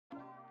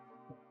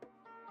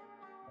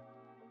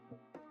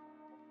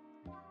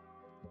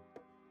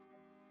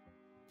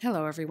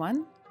Hello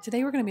everyone.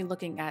 Today we're going to be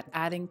looking at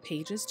adding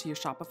pages to your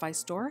Shopify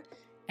store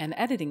and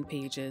editing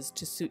pages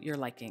to suit your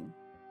liking.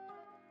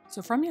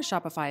 So from your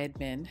Shopify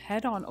admin,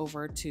 head on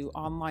over to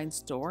Online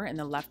Store in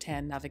the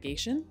left-hand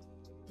navigation.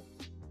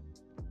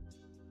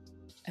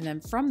 And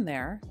then from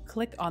there,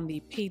 click on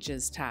the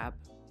Pages tab.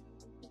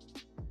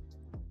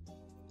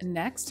 And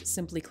next,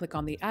 simply click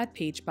on the Add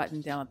Page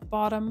button down at the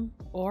bottom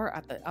or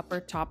at the upper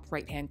top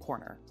right-hand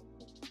corner.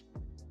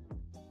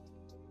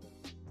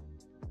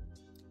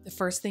 The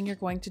first thing you're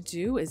going to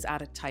do is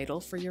add a title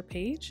for your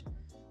page.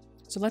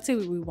 So let's say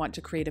we want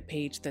to create a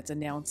page that's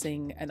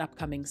announcing an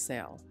upcoming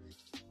sale.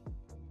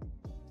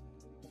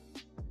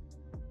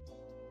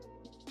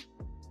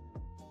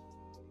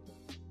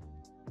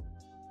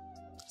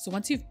 So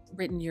once you've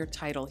written your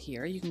title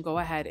here, you can go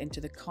ahead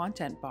into the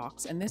content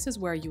box, and this is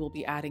where you will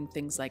be adding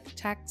things like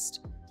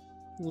text,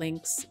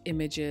 links,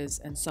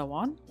 images, and so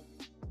on.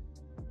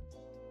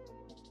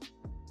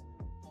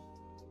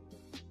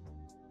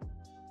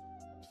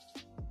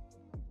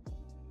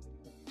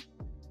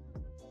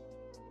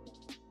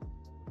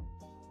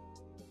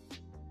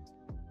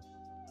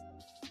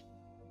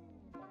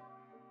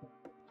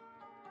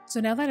 So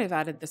now that I've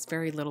added this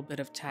very little bit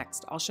of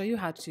text, I'll show you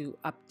how to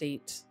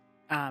update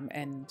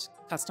and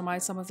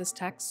customize some of this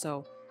text.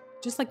 So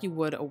just like you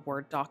would a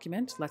Word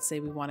document, let's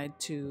say we wanted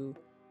to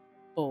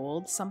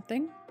bold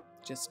something,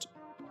 just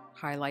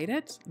highlight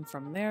it, and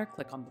from there,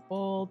 click on the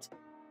bold.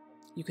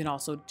 You can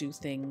also do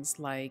things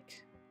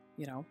like,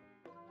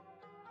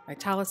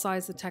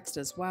 italicize the text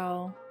as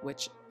well,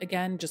 which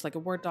again, just like a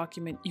Word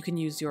document, you can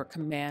use your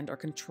Command or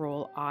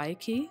Control-I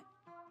key.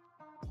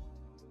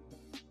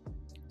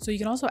 So you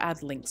can also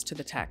add links to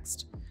the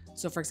text.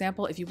 So for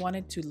example, if you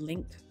wanted to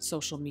link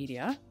social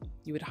media,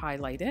 you would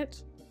highlight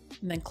it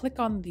and then click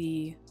on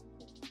the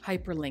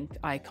hyperlink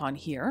icon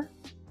here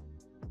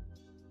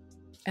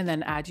and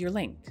then add your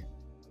link.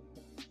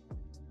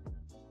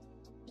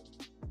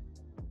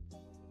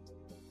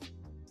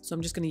 So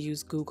I'm just going to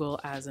use Google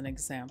as an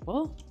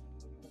example.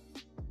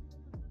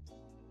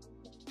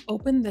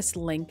 Open this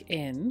link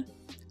in.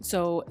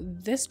 So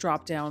this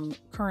dropdown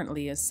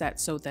currently is set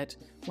so that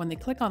when they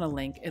click on a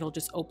link, it'll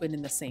just open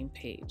in the same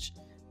page.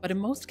 But in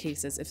most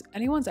cases, if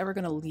anyone's ever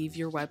going to leave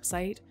your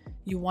website,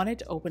 you want it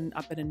to open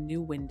up in a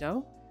new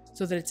window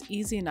so that it's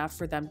easy enough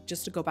for them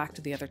just to go back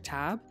to the other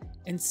tab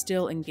and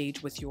still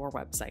engage with your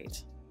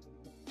website.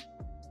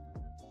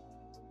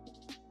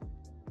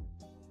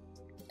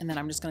 And then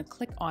I'm just going to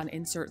click on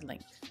Insert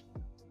Link.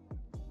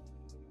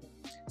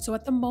 So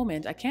at the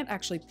moment, I can't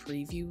actually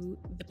preview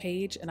the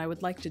page, and I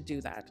would like to do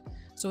that.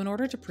 So in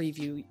order to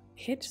preview,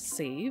 hit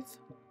Save,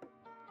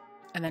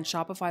 and then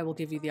Shopify will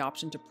give you the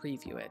option to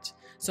preview it.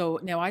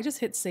 So now I just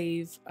hit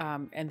Save,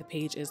 and the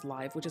page is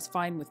live, which is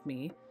fine with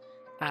me.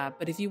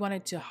 But if you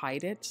wanted to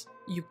hide it,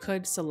 you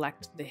could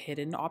select the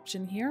hidden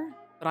option here,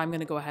 but I'm going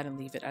to go ahead and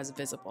leave it as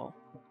visible.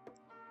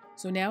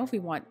 So now if we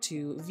want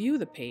to view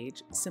the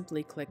page,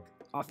 simply click,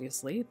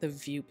 obviously, the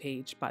View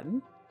Page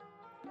button.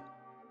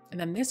 And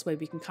then this way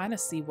we can kind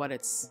of see what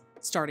it's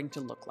starting to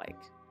look like.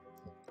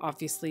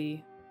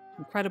 Obviously,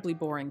 incredibly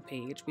boring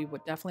page. We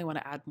would definitely want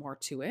to add more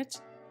to it.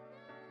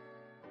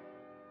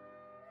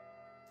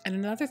 And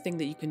another thing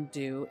that you can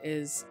do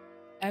is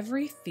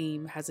every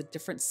theme has a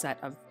different set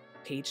of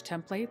page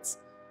templates.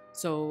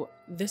 So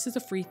this is a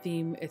free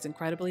theme. It's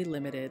incredibly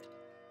limited.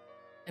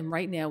 And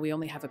right now we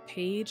only have a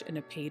page and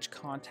a page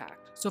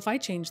contact. So if I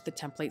change the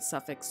template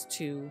suffix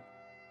to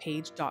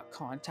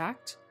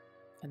page.contact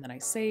and then I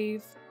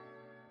save,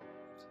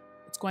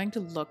 it's going to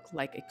look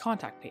like a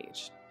contact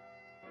page.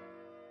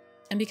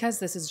 And because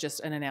this is just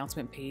an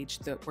announcement page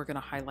that we're going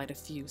to highlight a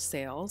few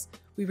sales,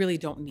 we really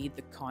don't need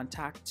the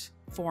contact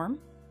form.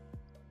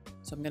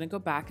 So I'm going to go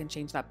back and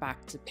change that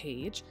back to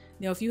page.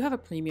 Now, if you have a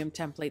premium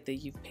template that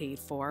you've paid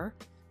for,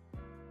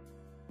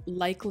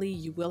 likely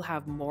you will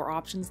have more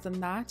options than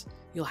that.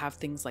 You'll have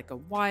things like a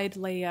wide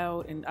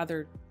layout and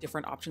other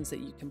different options that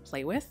you can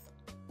play with.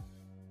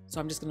 So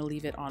I'm just going to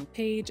leave it on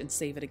page and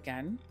save it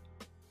again.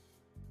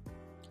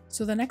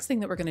 So the next thing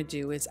that we're going to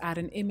do is add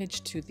an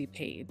image to the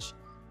page.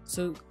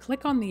 So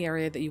click on the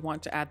area that you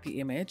want to add the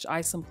image. I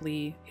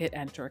simply hit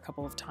enter a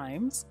couple of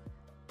times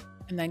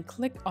and then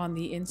click on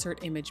the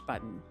Insert Image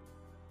button.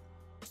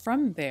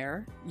 From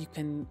there, you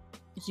can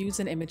use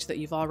an image that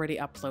you've already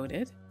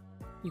uploaded.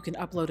 You can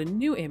upload a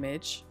new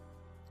image.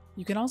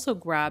 You can also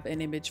grab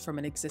an image from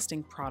an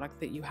existing product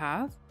that you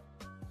have,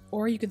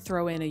 or you can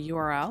throw in a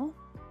URL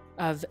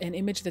of an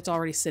image that's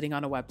already sitting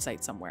on a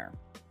website somewhere.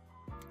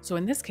 So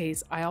in this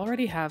case, I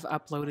already have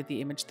uploaded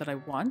the image that I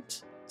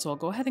want, so I'll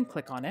go ahead and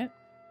click on it.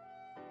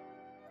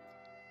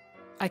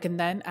 I can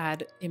then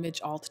add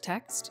image alt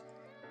text,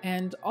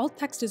 and alt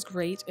text is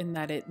great in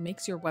that it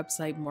makes your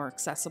website more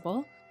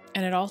accessible,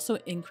 and it also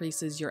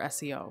increases your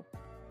SEO.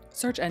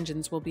 Search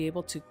engines will be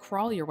able to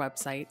crawl your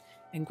website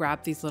and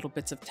grab these little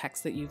bits of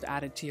text that you've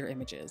added to your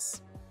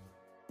images.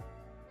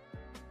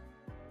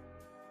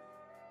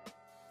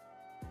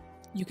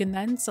 You can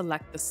then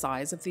select the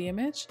size of the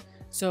image.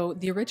 So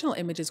the original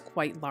image is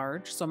quite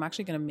large, so I'm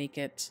actually going to make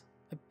it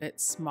a bit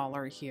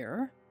smaller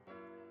here.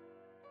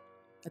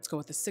 Let's go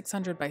with the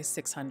 600 by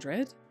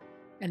 600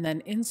 and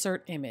then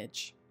insert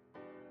image.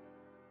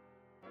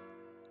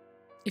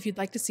 If you'd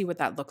like to see what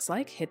that looks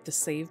like, hit the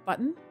Save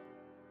button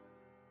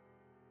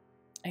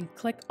and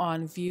click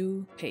on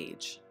View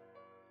Page.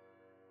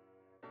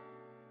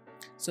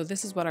 So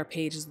this is what our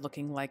page is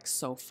looking like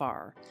so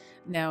far.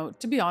 Now,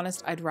 to be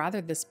honest, I'd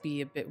rather this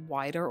be a bit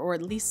wider or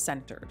at least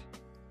centered.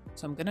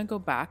 So I'm gonna go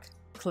back,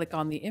 click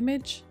on the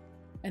image,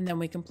 and then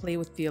we can play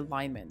with the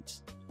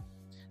alignment.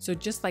 So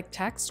just like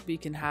text, we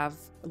can have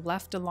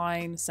left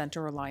align,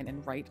 center align,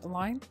 and right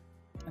align.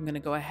 I'm gonna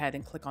go ahead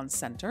and click on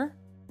center.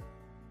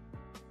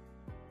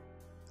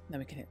 Then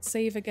we can hit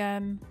save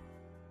again.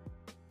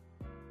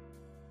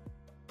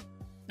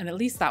 And at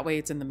least that way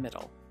it's in the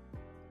middle.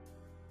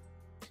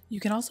 You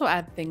can also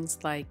add things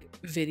like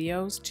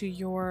videos to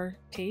your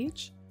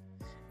page.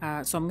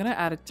 So I'm gonna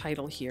add a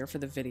title here for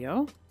the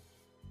video.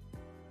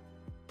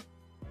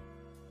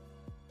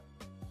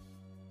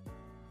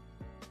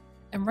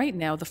 And right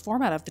now the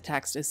format of the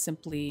text is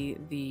simply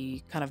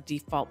the kind of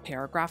default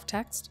paragraph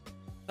text,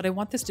 but I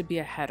want this to be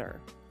a header.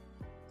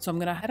 So I'm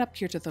gonna head up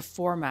here to the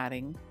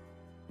formatting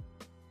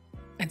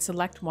and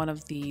select one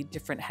of the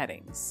different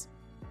headings.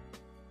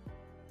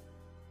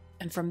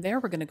 And from there,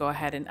 we're gonna go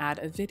ahead and add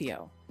a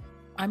video.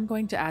 I'm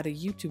going to add a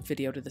YouTube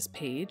video to this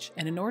page,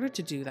 and in order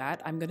to do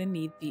that, I'm gonna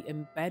need the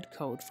embed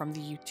code from the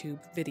YouTube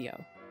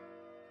video.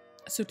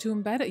 So to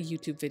embed a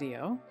YouTube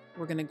video,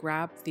 we're gonna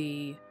grab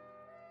the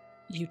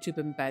YouTube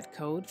embed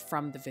code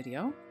from the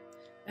video.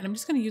 And I'm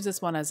just gonna use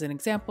this one as an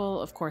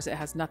example. Of course, it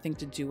has nothing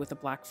to do with the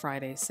Black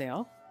Friday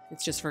sale.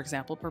 It's just for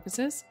example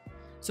purposes.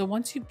 So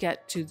once you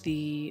get to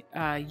the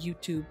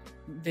YouTube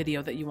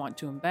video that you want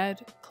to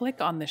embed,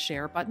 click on the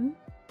share button.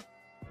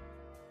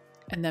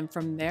 And then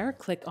from there,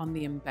 click on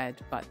the embed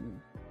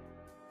button.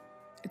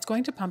 It's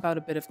going to pump out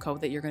a bit of code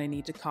that you're going to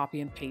need to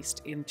copy and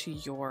paste into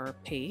your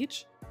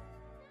page.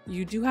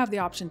 You do have the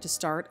option to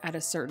start at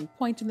a certain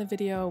point in the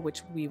video,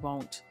 which we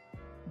won't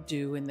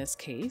do in this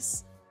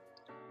case.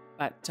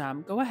 But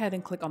go ahead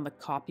and click on the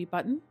copy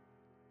button.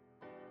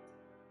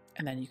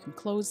 And then you can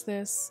close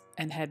this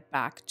and head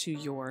back to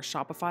your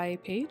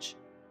Shopify page.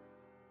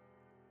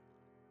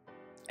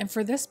 And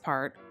for this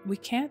part, we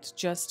can't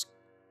just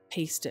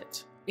paste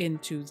it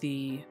into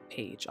the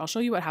page. I'll show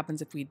you what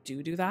happens if we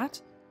do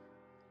that.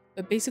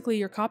 But basically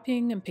you're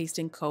copying and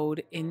pasting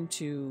code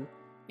into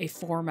a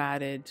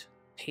formatted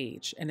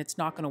page and it's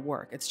not going to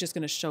work. It's just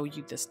going to show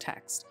you this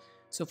text.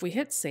 So if we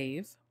hit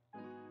save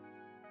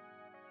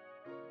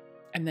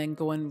and then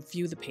go and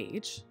view the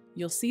page,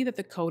 you'll see that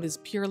the code is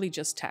purely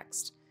just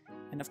text.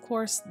 And of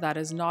course, that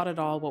is not at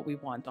all what we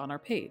want on our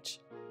page.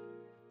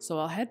 So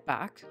I'll head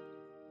back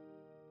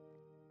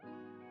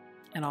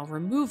and I'll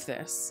remove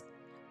this.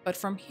 But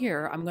from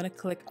here, I'm going to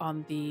click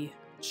on the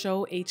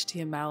Show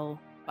HTML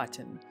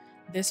button.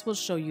 This will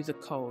show you the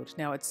code.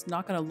 Now, it's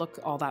not going to look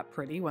all that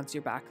pretty once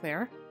you're back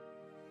there,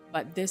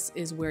 but this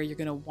is where you're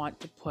going to want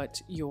to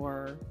put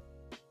your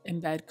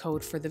embed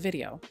code for the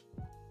video.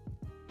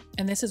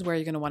 And this is where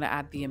you're going to want to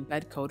add the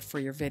embed code for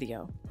your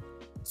video.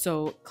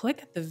 So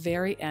click at the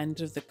very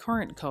end of the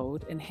current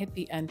code and hit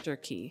the Enter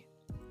key.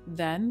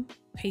 Then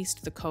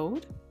paste the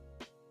code.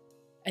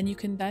 And you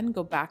can then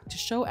go back to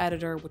Show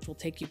Editor, which will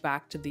take you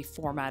back to the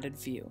formatted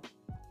view.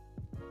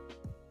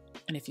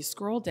 And if you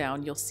scroll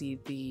down, you'll see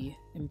the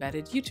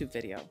embedded YouTube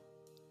video.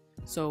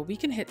 So we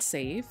can hit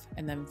save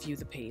and then view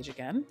the page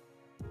again.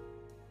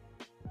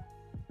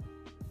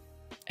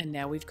 And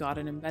now we've got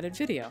an embedded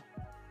video.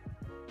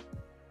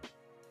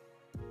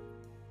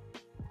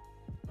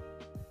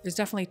 There's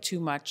definitely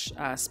too much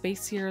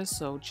space here,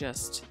 so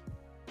just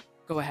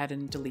go ahead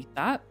and delete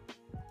that.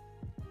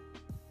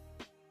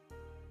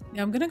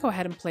 Now I'm going to go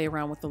ahead and play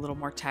around with a little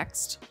more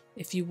text.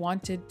 If you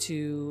wanted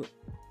to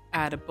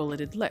add a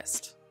bulleted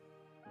list,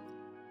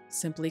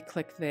 simply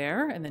click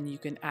there and then you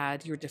can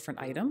add your different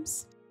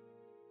items.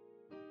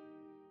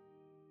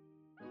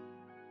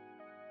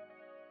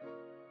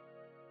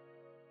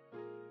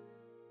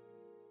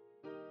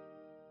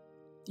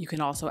 You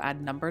can also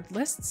add numbered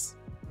lists.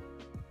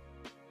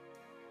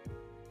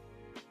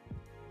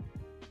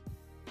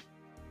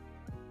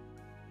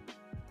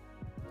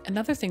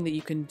 Another thing that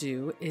you can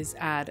do is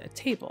add a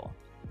table.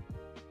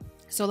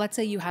 So let's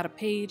say you had a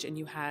page and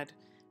you had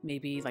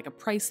maybe like a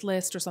price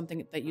list or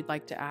something that you'd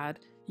like to add.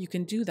 You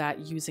can do that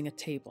using a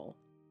table.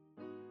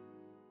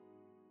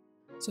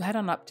 So head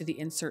on up to the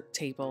Insert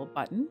Table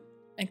button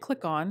and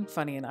click on,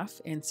 funny enough,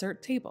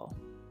 Insert Table.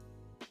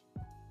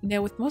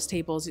 Now with most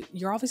tables,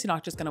 you're obviously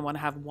not just going to want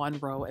to have one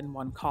row and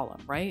one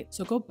column, right?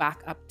 So go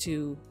back up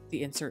to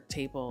the Insert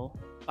Table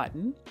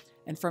button,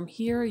 and from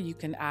here you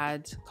can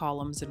add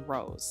columns and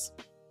rows.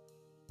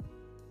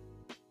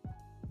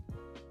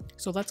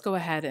 So let's go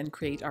ahead and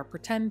create our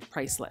pretend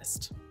price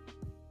list.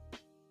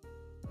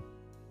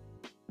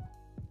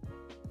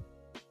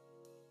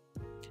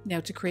 Now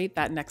to create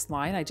that next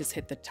line, I just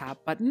hit the Tab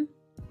button.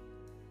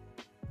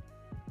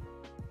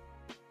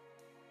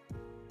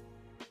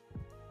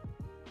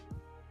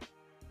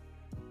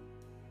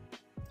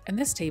 And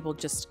this table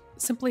just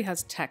simply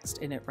has text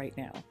in it right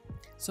now.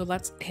 So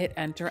let's hit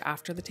enter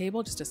after the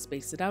table just to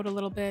space it out a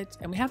little bit.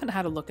 And we haven't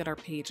had a look at our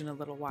page in a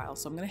little while.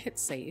 So I'm going to hit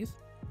save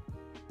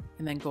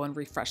and then go and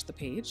refresh the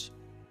page.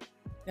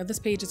 Now this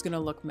page is going to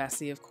look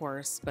messy, of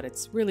course, but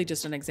it's really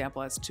just an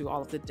example as to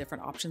all of the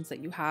different options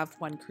that you have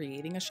when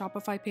creating a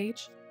Shopify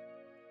page.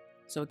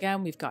 So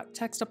again, we've got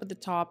text up at the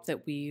top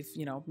that we've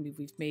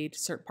made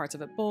certain parts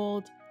of it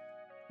bold,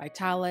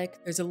 italic.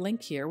 There's a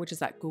link here, which is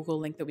that Google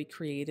link that we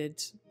created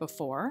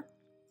before.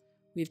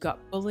 We've got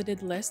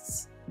bulleted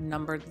lists,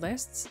 numbered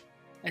lists,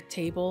 a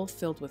table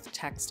filled with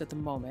text at the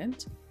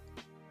moment,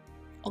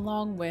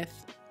 along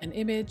with an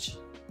image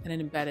and an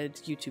embedded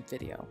YouTube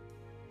video.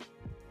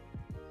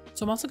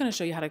 So I'm also going to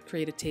show you how to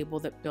create a table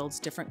that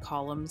builds different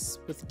columns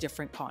with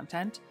different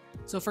content.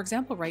 So for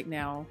example, right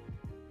now,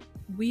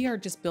 we are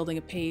just building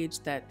a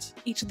page that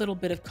each little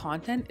bit of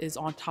content is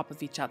on top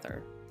of each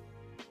other,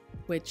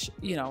 which,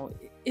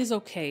 is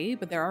okay,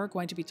 but there are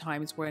going to be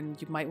times when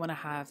you might want to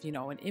have,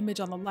 an image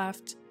on the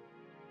left,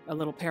 a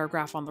little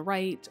paragraph on the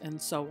right,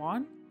 and so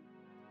on.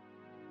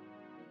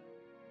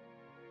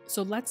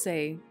 So let's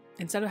say,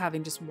 instead of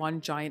having just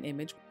one giant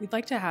image, we'd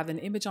like to have an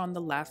image on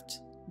the left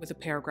with a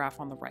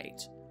paragraph on the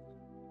right.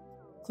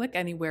 Click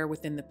anywhere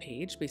within the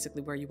page,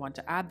 basically where you want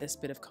to add this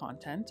bit of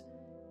content,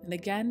 and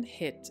again,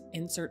 hit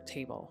Insert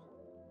Table.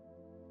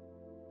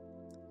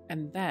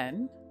 And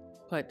then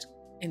put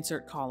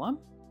Insert Column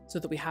so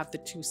that we have the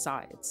two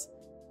sides.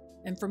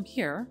 And from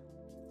here,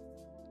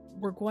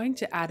 we're going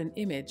to add an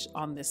image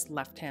on this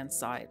left-hand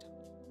side.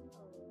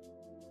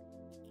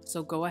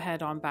 So go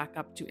ahead on back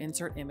up to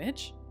Insert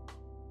Image.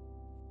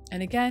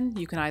 And again,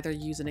 you can either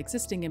use an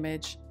existing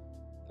image,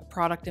 a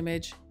product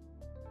image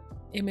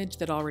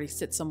that already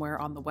sits somewhere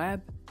on the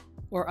web,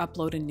 or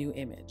upload a new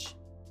image.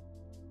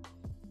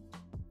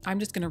 I'm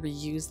just going to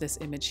reuse this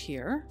image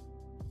here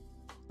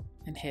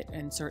and hit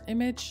Insert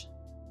Image.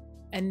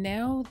 And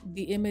now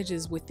the image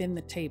is within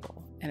the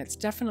table, and it's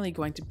definitely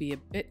going to be a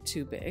bit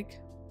too big,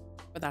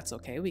 but that's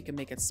okay. We can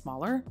make it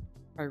smaller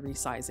by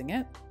resizing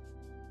it.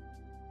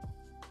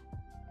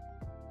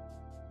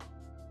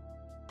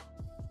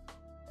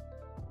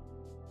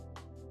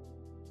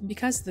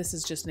 Because this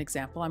is just an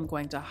example, I'm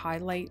going to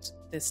highlight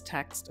this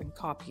text and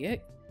copy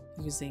it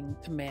using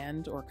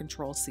Command or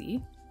Control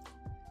C.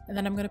 And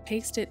then I'm going to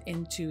paste it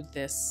into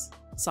this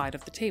side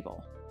of the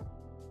table.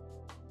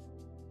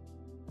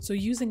 So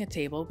using a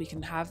table, we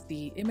can have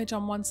the image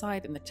on one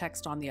side and the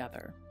text on the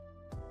other.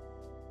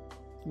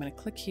 I'm going to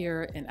click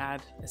here and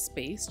add a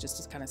space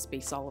just to kind of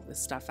space all of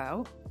this stuff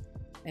out.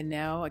 And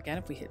now again,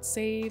 if we hit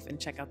save and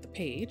check out the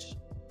page,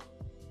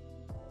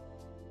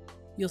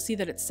 you'll see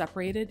that it's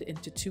separated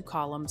into two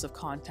columns of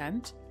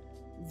content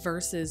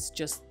versus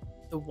just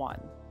the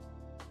one.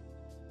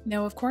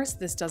 Now, of course,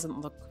 this doesn't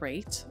look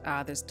great.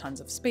 There's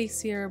tons of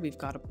space here. We've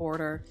got a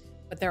border,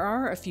 but there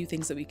are a few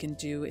things that we can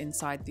do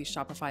inside the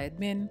Shopify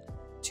admin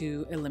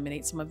to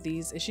eliminate some of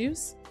these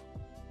issues.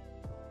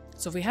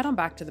 So if we head on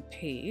back to the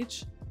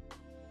page,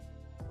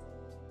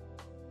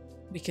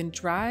 we can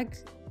drag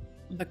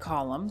the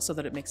column so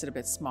that it makes it a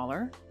bit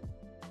smaller.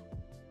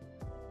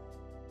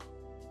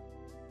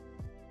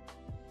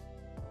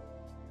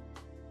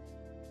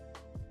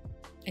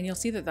 And you'll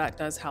see that that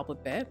does help a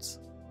bit.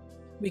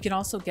 We can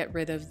also get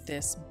rid of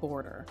this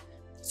border.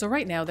 So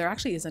right now there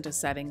actually isn't a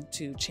setting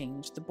to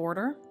change the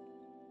border.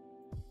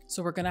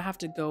 So we're gonna have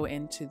to go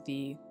into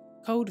the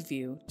code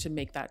view to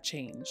make that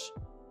change.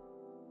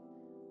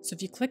 So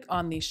if you click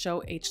on the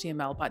Show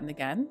HTML button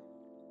again,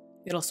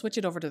 it'll switch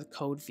it over to the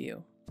code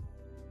view.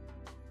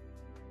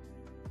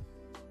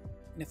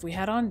 And if we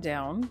head on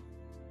down,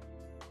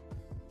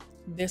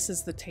 this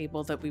is the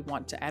table that we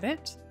want to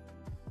edit.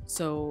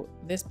 So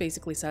this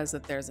basically says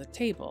that there's a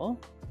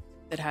table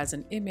that has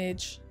an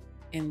image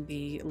in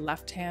the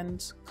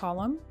left-hand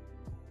column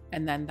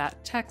and then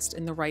that text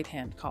in the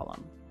right-hand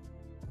column.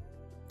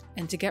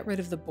 And to get rid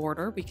of the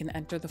border, we can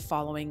enter the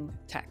following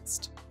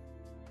text.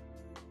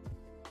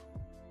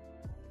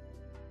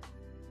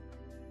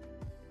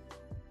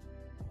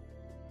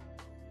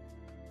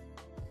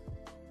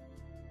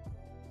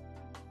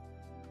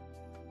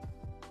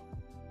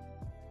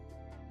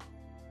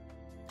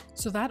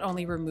 So that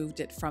only removed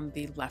it from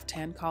the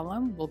left-hand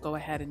column. We'll go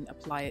ahead and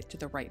apply it to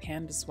the right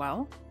hand as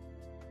well.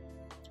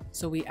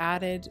 So we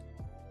added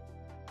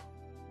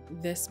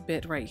this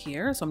bit right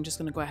here. So I'm just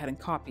going to go ahead and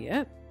copy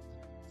it.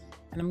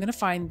 And I'm going to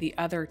find the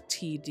other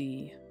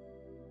TD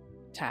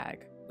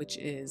tag, which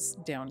is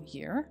down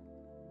here,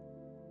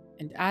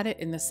 and add it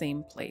in the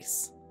same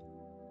place.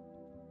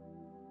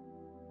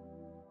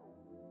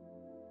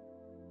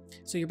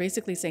 So you're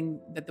basically saying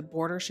that the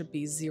border should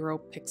be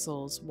 0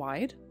 pixels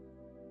wide,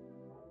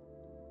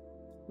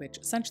 which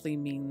essentially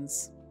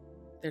means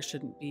there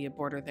shouldn't be a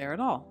border there at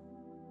all.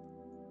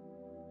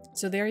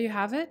 So there you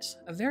have it,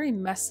 a very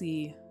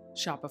messy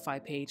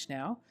Shopify page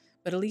now,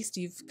 but at least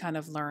you've kind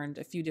of learned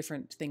a few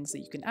different things that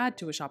you can add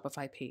to a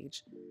Shopify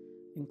page,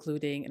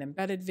 including an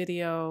embedded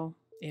video,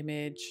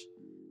 image,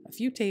 a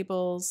few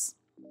tables,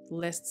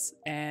 lists,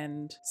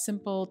 and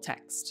simple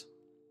text.